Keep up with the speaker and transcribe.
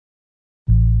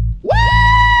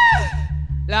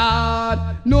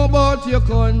Lord, know about your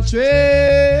country.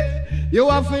 You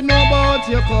have to know about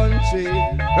your country.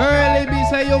 Early be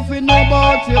say you have to know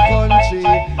about your country.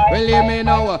 Well, you may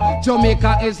know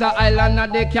Jamaica is an island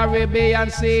of the Caribbean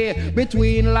Sea,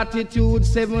 between latitude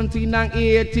 17 and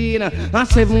 18, and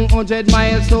 700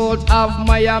 miles south of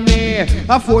Miami.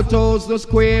 A 4,000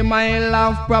 square mile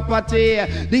of property.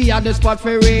 The other spot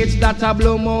for rates that a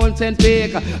Blue Mountain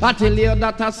Peak. I tell you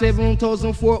that a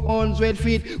 7,400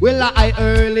 feet. Well, I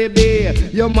early be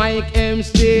your Mike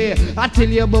MC. I tell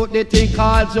you about the thing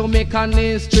called Jamaican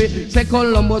history. Say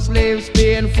Columbus left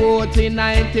Spain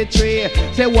 1493.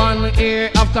 Say 1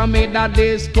 year after made that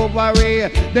discovery,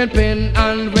 then Penn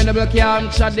and Venable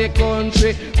captured the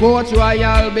country. Port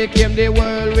Royal became the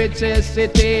world richest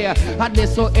city. At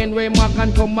this so Henry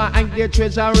Morgan come and get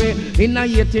treasury. In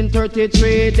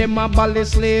 1833 them abolish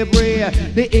slavery.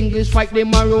 The English fight the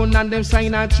Maroon and them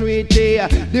sign a treaty.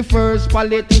 The first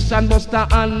politician Buster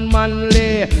and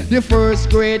Manley. The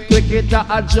first great cricketer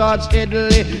a George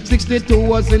Headley. 62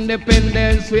 was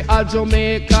independence we all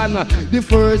Jamaican. The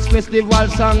first festival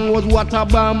song was Water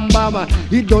Bam Bam.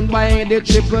 It done by the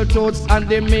triple toads and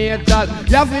the metal.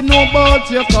 You have to know about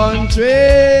your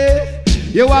country.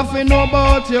 You have to know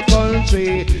about your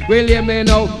country. Will you me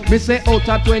know? Me say out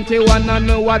of 21 and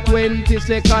now at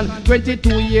 22nd.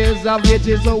 22 years of age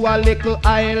is our little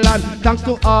island. Thanks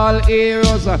to all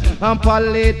heroes and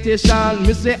politicians.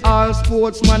 Me say all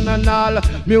sportsmen and all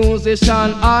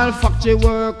musicians, all factory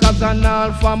workers and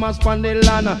all farmers from the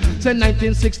land. Say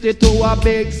 1962 a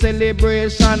big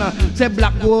celebration. Say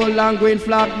black, gold and green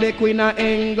flag the Queen of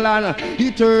England.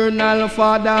 Eternal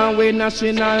Father we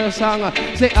national song.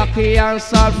 Say Aki and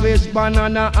Saltfish,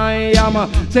 banana, I am.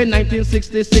 Say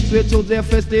 1966 we choose the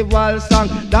festival song.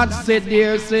 That said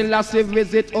dear Selassie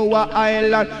visit our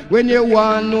island. When you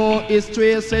want know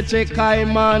history, say check I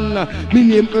man. Me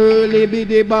name early be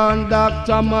the band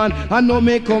doctor man. I know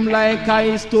me come like a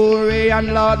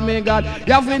historian, Lord me God.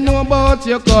 You have to know about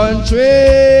your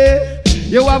country.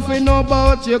 You have to know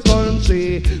about your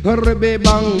country. Riddim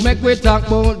bang, make we talk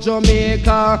about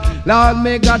Jamaica. Lord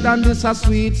me God, and this a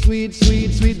sweet, sweet,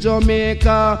 sweet, sweet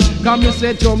Jamaica. Come you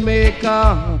say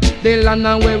Jamaica, the land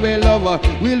and where we love.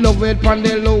 We love it from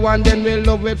the low and then we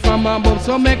love it from above.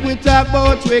 So make we talk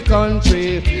about we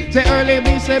country. Say early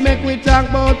we say make we talk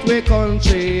about we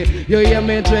country. You hear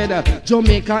me dread?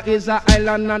 Jamaica is an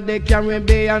island of the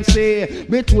Caribbean Sea,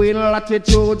 between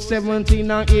latitude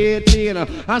 17 and 18,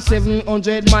 and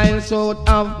 700 miles south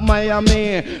of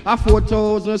Miami. A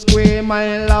 4,000 square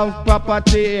mile of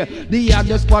property. The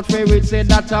other spot for it say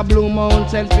that a Blue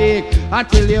Mountain Peak. I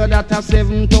tell you that a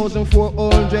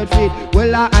 7,400 feet.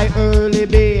 Well, I early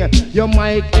be your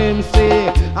Mike MC.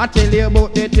 I tell you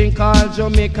about the thing called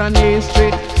Jamaican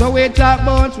history. So we talk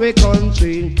about we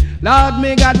country. Lord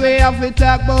me God, we have to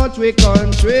talk about we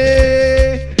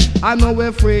country. I know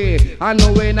we're free, I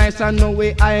know we're nice, I know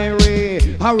we're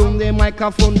irie. I room the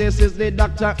microphone, this is the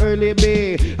Dr. Early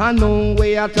B. I know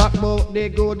we are talk about the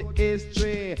good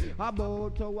history,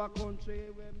 about our country.